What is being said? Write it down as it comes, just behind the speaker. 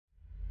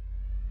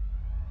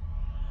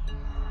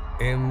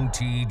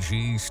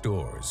MTG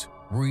Stores,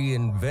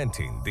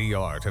 reinventing the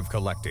art of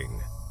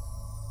collecting.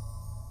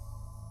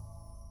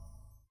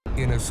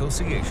 In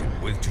association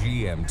with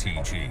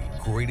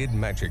GMTG Graded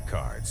Magic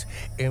Cards,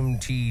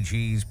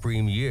 MTG's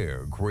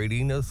premier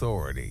grading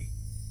authority.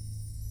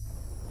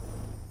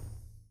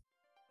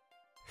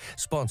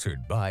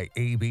 Sponsored by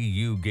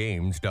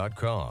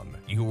ABUGames.com,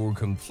 your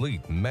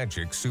complete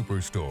Magic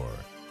superstore.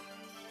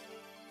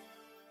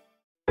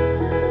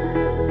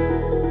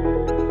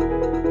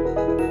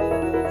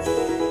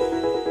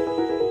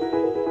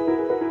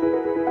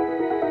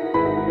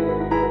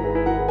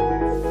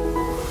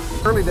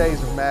 Early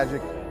days of Magic,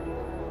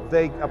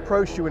 they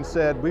approached you and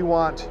said, we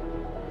want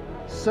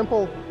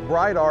simple,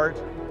 bright art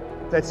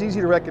that's easy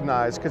to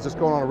recognize because it's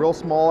going on a real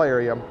small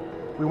area.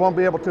 We won't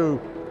be able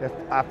to,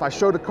 if I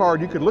showed a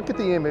card, you could look at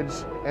the image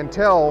and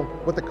tell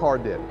what the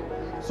card did.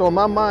 So in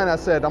my mind, I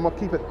said, I'm gonna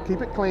keep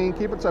it clean,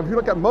 keep it simple. If you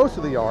look at most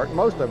of the art,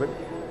 most of it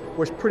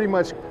was pretty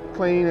much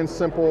clean and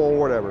simple or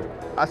whatever.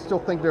 I still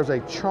think there's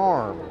a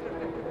charm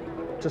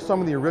to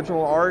some of the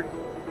original art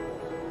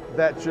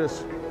that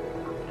just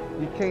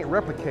you can't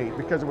replicate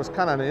because it was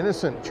kind of an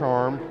innocent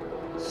charm,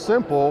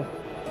 simple,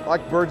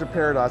 like Birds of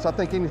Paradise. I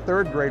think any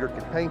third grader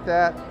could paint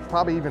that,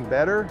 probably even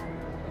better,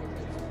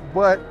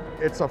 but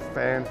it's a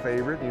fan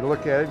favorite. You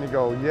look at it and you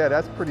go, yeah,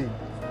 that's pretty,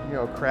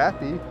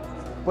 crappy,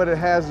 but it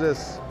has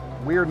this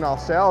weird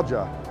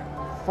nostalgia,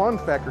 fun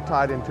factor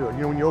tied into it.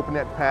 When you open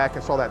that pack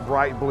and saw that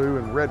bright blue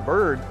and red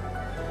bird,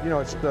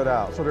 it stood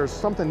out. So there's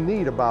something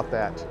neat about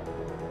that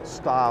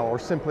style or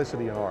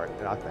simplicity in art,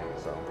 I think.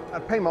 So I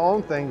paint my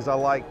own things. I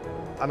like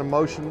an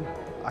emotion.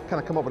 I kind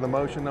of come up with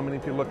emotion. I mean,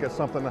 if you look at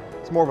something,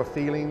 it's more of a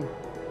feeling.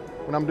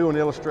 When I'm doing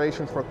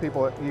illustrations for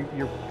people,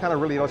 you're kind of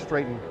really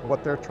illustrating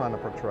what they're trying to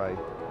portray.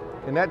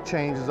 And that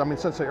changes. I mean,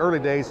 since the early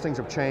days, things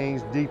have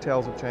changed,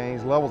 details have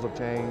changed, levels have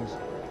changed.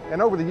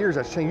 And over the years,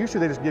 that's changed.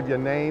 Usually they just give you a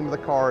name of the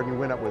card and you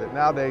went up with it.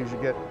 Nowadays,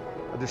 you get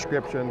a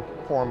description,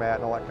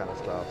 format, and all that kind of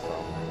stuff. So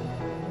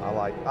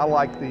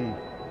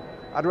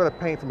I'd rather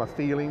paint from a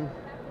feeling.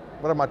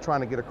 What am I trying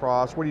to get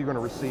across? What are you going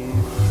to receive?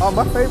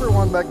 My favorite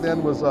one back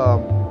then was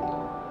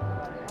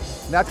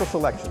Natural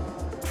Selection.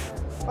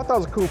 I thought it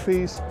was a cool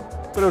piece,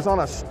 but it was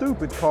on a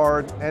stupid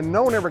card and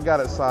no one ever got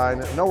it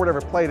signed. No one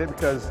ever played it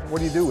because what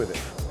do you do with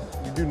it?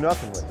 You do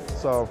nothing with it.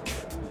 So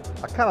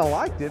I kind of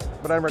liked it,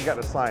 but I never got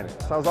to sign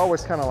it. So I was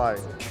always kind of like,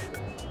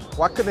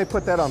 why couldn't they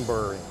put that on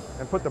Burry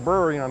and put the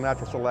Burry on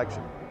Natural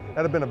Selection?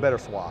 That'd have been a better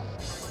swap.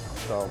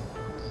 So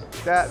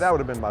that would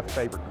have been my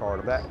favorite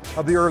card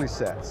of the early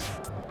sets.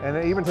 And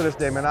even to this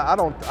day, man, I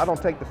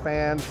don't take the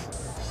fans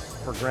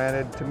for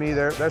granted. To me,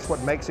 that's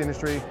what makes the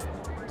industry.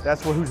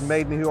 That's who's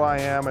made me who I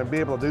am, and be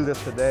able to do this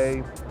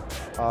today.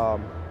 Man,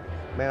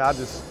 I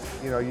just,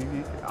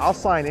 I'll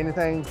sign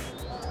anything.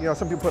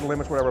 Some people put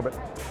limits, whatever, but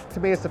to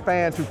me, it's the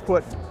fans who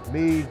put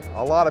me,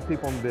 a lot of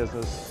people in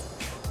business,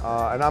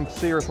 and I'm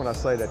serious when I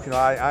say that.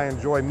 I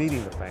enjoy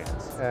meeting the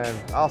fans, and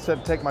I'll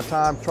take my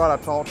time, try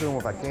to talk to them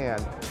if I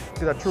can,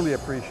 because I truly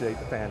appreciate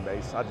the fan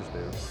base. I just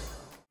do.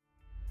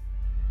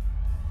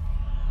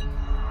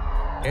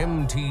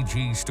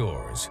 MTG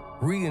Stores,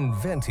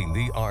 reinventing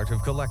the art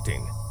of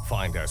collecting.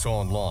 Find us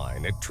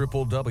online at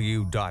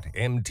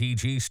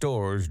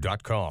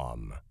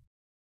www.mtgstores.com.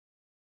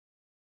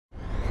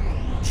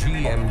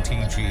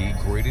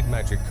 GMTG Graded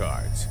Magic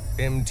Cards,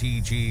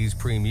 MTG's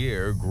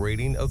premier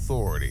grading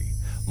authority.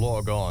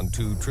 Log on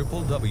to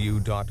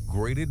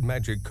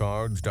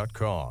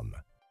www.gradedmagiccards.com.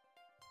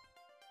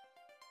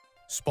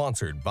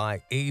 Sponsored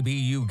by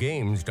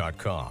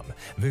ABUGames.com.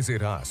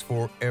 Visit us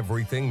for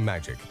everything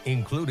Magic,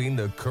 including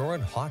the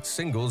current hot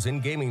singles in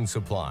gaming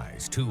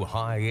supplies to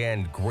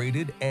high-end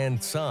graded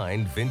and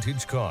signed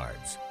vintage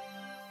cards.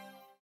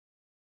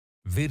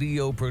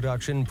 Video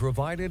production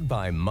provided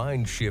by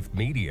Mindshift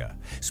Media,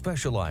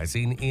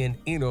 specializing in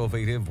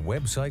innovative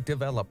website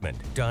development,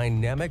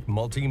 dynamic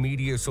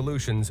multimedia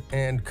solutions,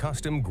 and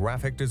custom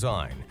graphic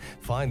design.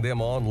 Find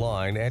them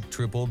online at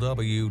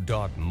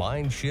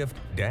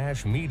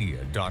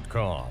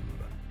www.mindshift-media.com.